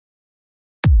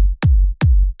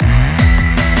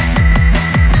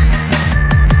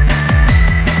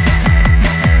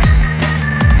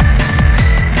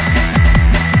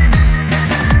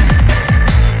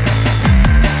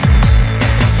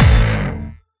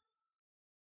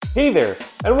Hey there,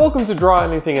 and welcome to Draw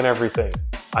Anything and Everything.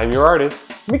 I'm your artist,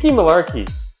 Mickey Malarky.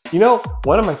 You know,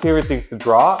 one of my favorite things to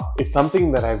draw is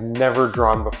something that I've never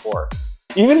drawn before.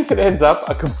 Even if it ends up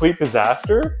a complete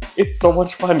disaster, it's so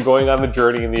much fun going on the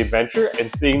journey and the adventure and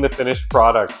seeing the finished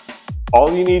product.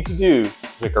 All you need to do to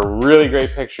make a really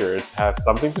great picture is to have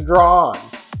something to draw on,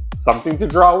 something to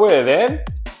draw with, and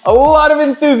a lot of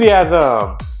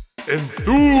enthusiasm.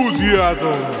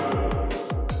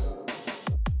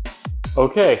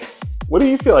 Okay, what do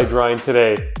you feel like drawing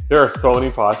today? There are so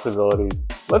many possibilities.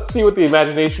 Let's see what the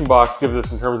imagination box gives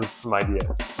us in terms of some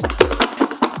ideas.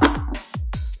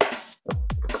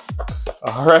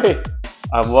 All right,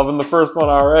 I'm loving the first one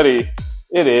already.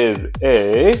 It is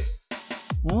a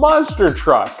monster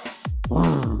truck.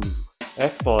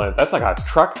 Excellent, that's like a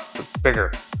truck, but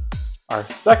bigger. Our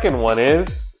second one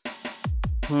is,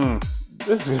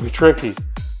 this is gonna be tricky.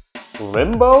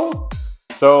 Limbo?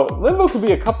 So limbo could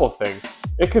be a couple things.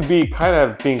 It could be kind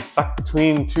of being stuck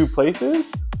between two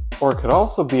places, or it could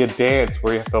also be a dance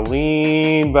where you have to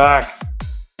lean back.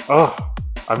 Oh,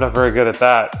 I'm not very good at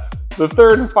that. The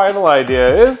third and final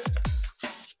idea is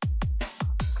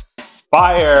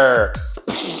fire.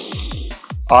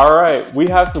 All right, we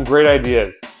have some great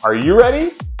ideas. Are you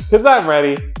ready? Because I'm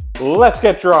ready. Let's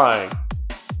get drawing.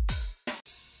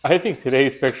 I think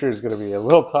today's picture is going to be a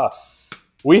little tough.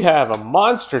 We have a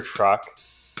monster truck,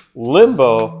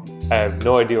 limbo, I have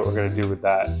no idea what we're going to do with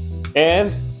that,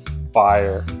 and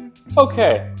fire.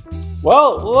 Okay,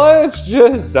 well, let's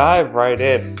just dive right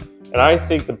in. And I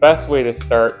think the best way to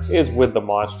start is with the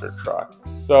monster truck.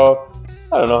 So,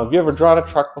 I don't know, have you ever drawn a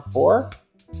truck before?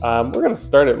 We're going to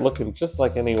start it looking just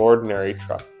like any ordinary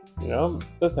truck. You know,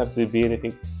 it doesn't have to be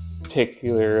anything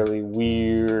particularly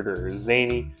weird or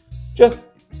zany.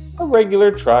 Just a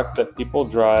regular truck that people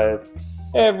drive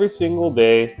every single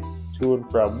day to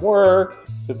and from work,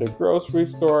 to the grocery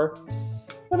store,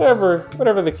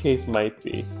 whatever the case might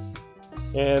be.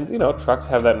 And you know, trucks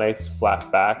have that nice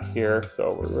flat back here,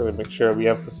 so we're really make sure we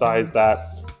emphasize that.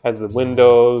 Has the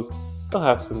windows, they'll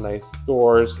have some nice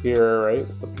doors here, right?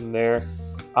 Looking there.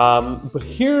 But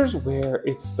here's where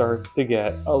it starts to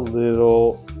get a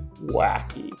little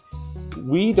wacky.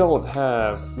 We don't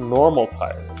have normal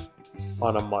tires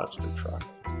on a monster truck.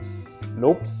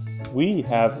 Nope. We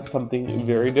have something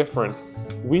very different.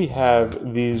 We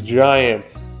have these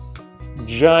giant,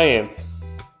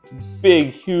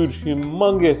 big, huge,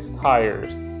 humongous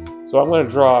tires. So I'm going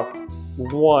to draw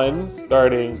one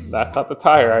starting, that's not the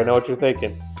tire, I know what you're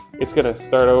thinking. It's going to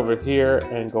start over here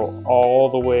and go all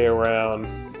the way around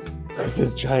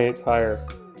this giant tire.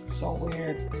 So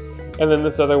weird. And then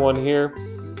this other one here,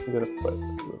 I'm going to put a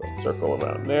little circle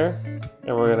around there.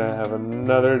 And we're gonna have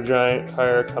another giant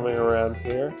tire coming around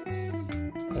here.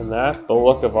 And that's the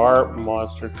look of our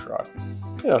monster truck.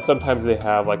 You know, sometimes they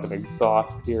have like an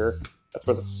exhaust here. That's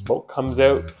where the smoke comes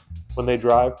out when they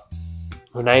drive.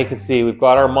 Well, now you can see we've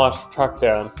got our monster truck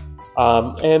down.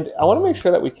 And I wanna make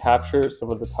sure that we capture some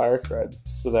of the tire treads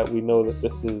so that we know that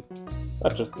this is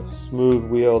not just a smooth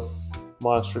wheeled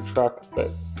monster truck, but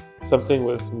something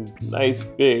with some nice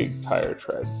big tire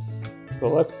treads. So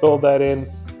let's build that in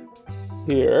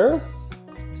here.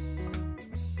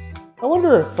 I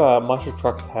wonder if monster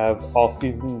trucks have all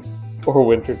seasons or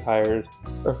winter tires,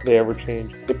 or if they ever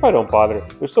change. They probably don't bother.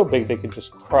 They're so big they can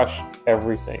just crush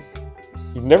everything.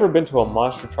 If you've never been to a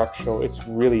monster truck show, it's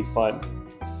really fun.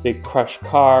 They crush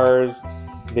cars,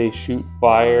 they shoot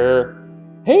fire.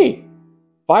 Hey,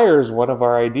 fire is one of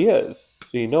our ideas.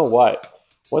 So you know what?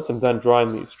 Once I'm done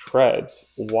drawing these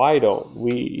treads, why don't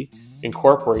we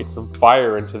incorporate some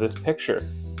fire into this picture?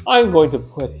 I'm going to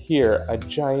put here a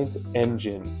giant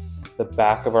engine, the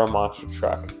back of our monster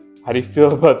truck. How do you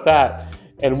feel about that?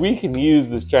 And we can use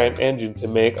this giant engine to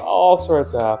make all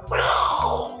sorts of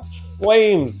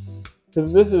flames,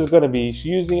 because this is going to be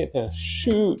using it to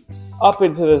shoot up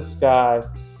into the sky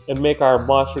and make our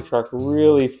monster truck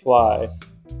really fly.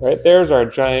 Right, there's our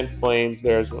giant flames.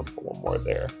 There's going to put one more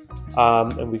there.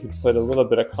 And we can put a little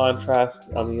bit of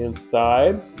contrast on the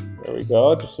inside. There we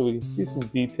go, just so we can see some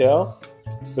detail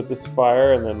with this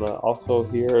fire, and then also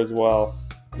here as well,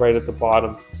 right at the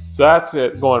bottom. So that's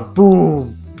it, going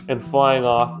boom and flying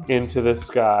off into the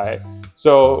sky.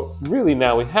 So really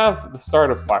now we have the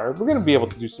start of fire. We're going to be able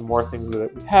to do some more things with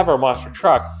it. We have our monster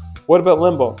truck. What about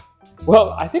limbo? Well,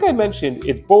 I think I mentioned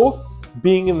it's both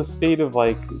being in the state of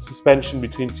like suspension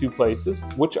between two places,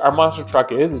 which our monster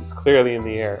truck is. It's clearly in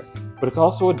the air, but it's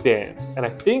also a dance, and I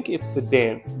think it's the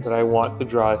dance that I want to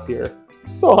draw here.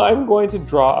 So I'm going to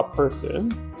draw a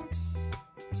person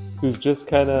who's just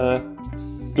kind of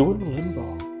doing limbo.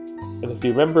 And if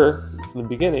you remember from the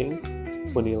beginning,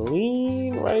 when you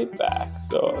lean right back.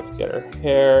 So let's get her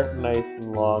hair nice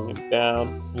and long and down.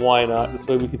 Why not? This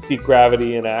way we can see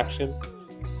gravity in action,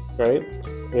 right?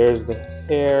 There's the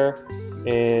hair,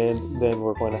 and then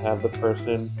we're going to have the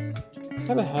person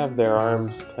kind of have their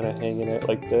arms kind of hanging out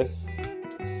like this,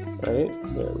 right?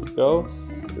 There we go.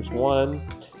 There's one.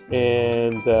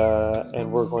 And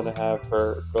we're going to have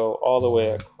her go all the way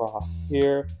across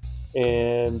here,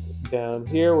 and down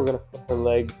here we're going to put her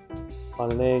legs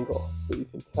on an angle so you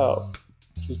can tell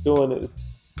she's doing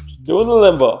the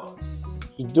limbo.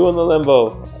 She's doing the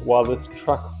limbo while this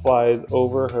truck flies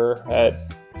over her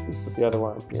head. Let's put the other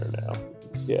arm here now. You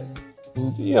can see it.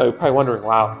 And, you know, you're probably wondering,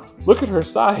 wow, look at her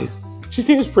size. She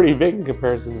seems pretty big in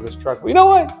comparison to this truck. But you know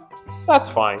what? That's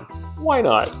fine. Why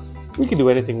not? We can do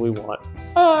anything we want.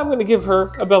 I'm going to give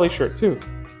her a belly shirt too.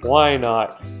 Why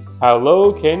not? How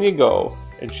low can you go?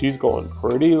 And she's going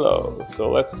pretty low.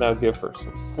 So let's now give her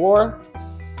some floor.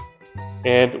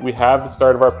 And we have the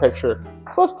start of our picture.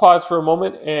 So let's pause for a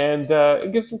moment and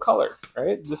give some color,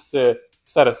 right? Just to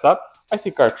set us up. I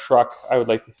think our truck, I would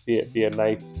like to see it be a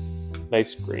nice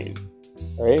green,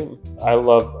 right? I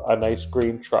love a nice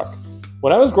green truck.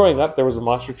 When I was growing up, there was a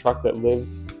monster truck that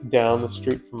lived down the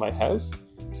street from my house.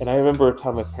 And I remember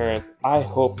telling my parents, I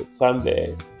hope that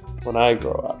someday, when I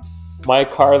grow up, my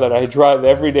car that I drive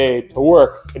every day to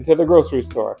work and to the grocery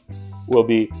store will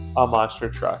be a monster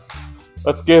truck.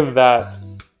 Let's give that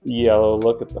yellow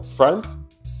look at the front.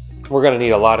 We're going to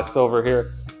need a lot of silver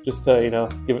here just to, you know,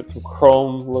 give it some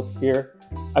chrome look here.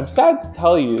 I'm sad to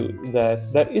tell you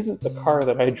that that isn't the car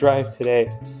that I drive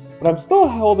today, but I'm still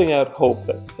holding out hope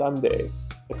that someday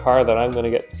the car that I'm going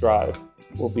to get to drive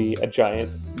will be a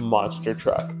giant monster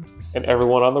truck. And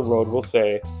everyone on the road will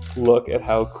say, look at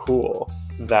how cool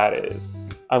that is.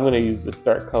 I'm going to use this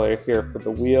dark color here for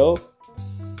the wheels.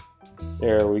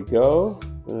 There we go.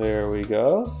 There we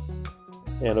go.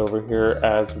 And over here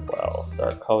as well,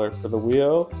 dark color for the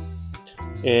wheels.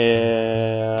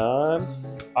 And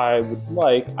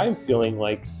I'm feeling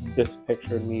like this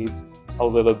picture needs a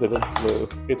little bit of blue.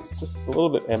 It's just a little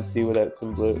bit empty without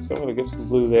some blue. So I'm going to give some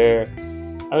blue there.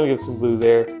 I'm going to give some blue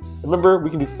there. Remember, we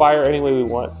can do fire any way we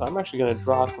want, so I'm actually going to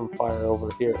draw some fire over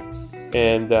here.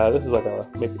 And this is like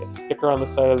maybe a sticker on the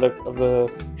side of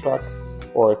the truck,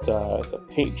 or it's a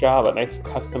paint job, a nice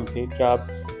custom paint job.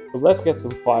 But let's get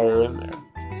some fire in there.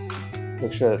 Let's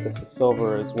make sure that this is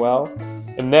silver as well.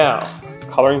 And now,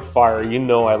 coloring fire, you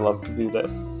know I love to do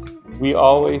this. We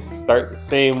always start the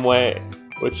same way,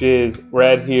 which is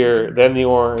red here, then the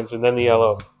orange, and then the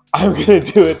yellow. I'm going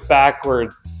to do it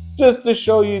backwards, just to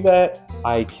show you that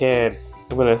I can.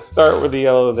 I'm going to start with the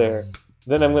yellow there.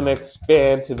 Then I'm going to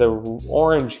expand to the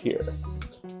orange here,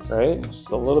 right? Just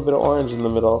a little bit of orange in the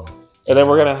middle. And then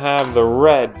we're going to have the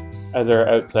red as our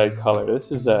outside color.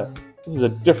 This is a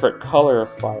different color of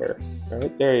fire,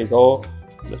 right? There you go.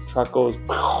 The truck goes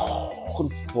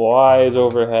and flies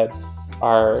overhead.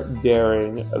 Our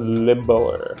daring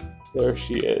limboer. There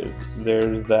she is.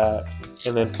 There's that.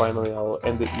 And then finally I'll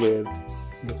end it with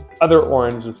this other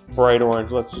orange, this bright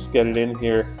orange. Let's just get it in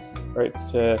here, right,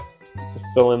 to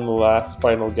fill in the last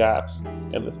final gaps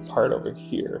and this part over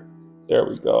here. There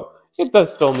we go. It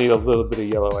does still need a little bit of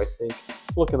yellow, I think.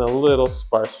 It's looking a little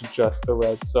sparse with just the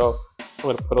red, so I'm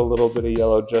going to put a little bit of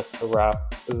yellow just to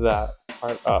wrap that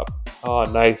part up. Oh,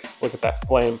 nice. Look at that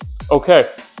flame. Okay,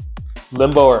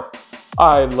 limboer.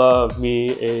 I love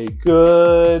me a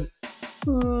good,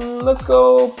 let's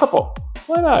go purple.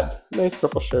 Why not? Nice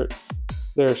purple shirt.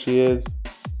 There she is.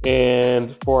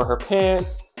 And for her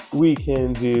pants, we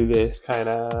can do this kind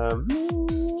of,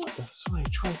 there's so many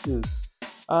choices.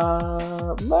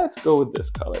 Let's go with this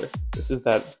color. This is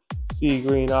that sea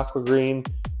green, aqua green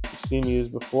you've seen me use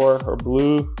before, or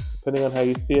blue, depending on how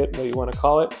you see it, what you want to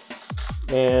call it.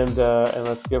 And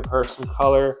let's give her some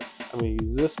color. I'm going to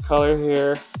use this color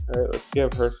here. All right, let's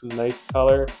give her some nice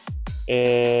color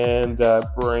and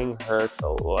bring her to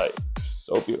life. She's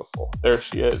so beautiful. There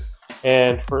she is.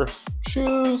 And for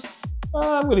shoes,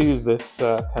 I'm going to use this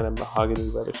kind of mahogany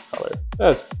reddish color.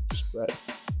 That's just red.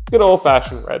 Good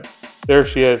old-fashioned red. There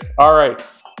she is. All right,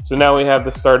 so now we have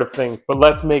the start of things, but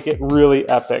let's make it really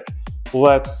epic.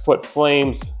 Let's put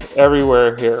flames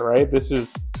everywhere here, right? This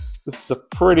is a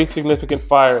pretty significant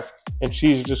fire, and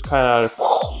she's just kind of,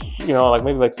 you know, like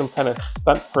maybe like some kind of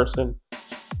stunt person,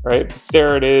 right?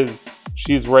 There it is.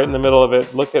 She's right in the middle of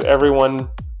it. Look at everyone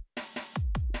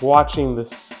watching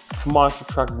this monster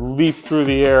truck leap through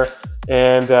the air,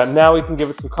 and now we can give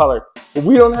it some color. But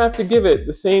we don't have to give it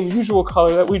the same usual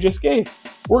color that we just gave.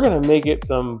 We're gonna make it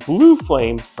some blue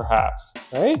flames, perhaps,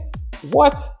 right?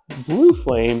 What? Blue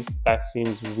flames? That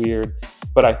seems weird,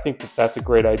 but I think that that's a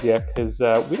great idea because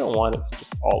we don't want it to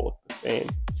just all look the same.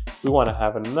 We want to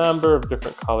have a number of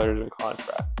different colors and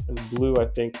contrast, and blue, I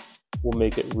think, will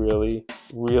make it really,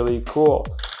 really cool.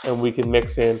 And we can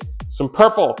mix in some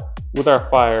purple with our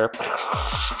fire.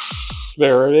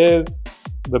 There it is,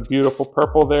 the beautiful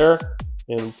purple there.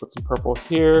 And put some purple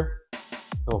here.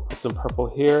 We'll put some purple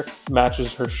here.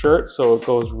 Matches her shirt, so it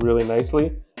goes really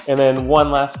nicely. And then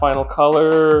one last final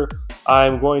color.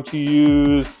 I'm going to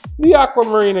use the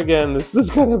aquamarine again, this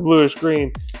kind of bluish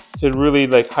green, to really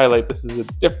like highlight this is a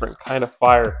different kind of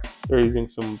fire. They're using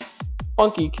some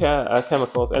funky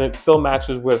chemicals, and it still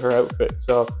matches with her outfit,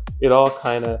 so it all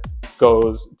kind of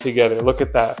goes together. Look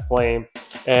at that flame,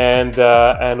 and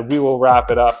we will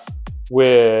wrap it up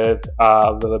with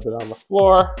a little bit on the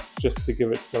floor just to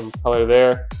give it some color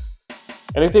there.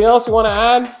 Anything else you want to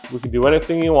add? We can do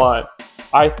anything you want.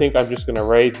 I think I'm just gonna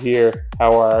write here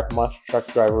how our monster truck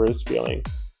driver is feeling.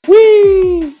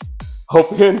 Whee!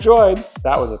 Hope you enjoyed.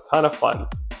 That was a ton of fun.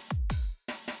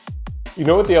 You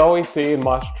know what they always say in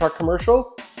monster truck commercials?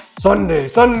 Sunday,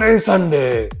 Sunday,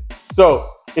 Sunday. So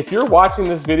if you're watching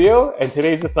this video and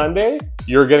today's a Sunday,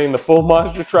 you're getting the full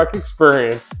monster truck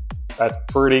experience. That's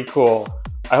pretty cool.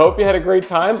 I hope you had a great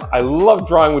time. I love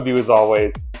drawing with you as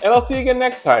always, and I'll see you again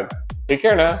next time. Take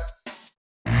care now.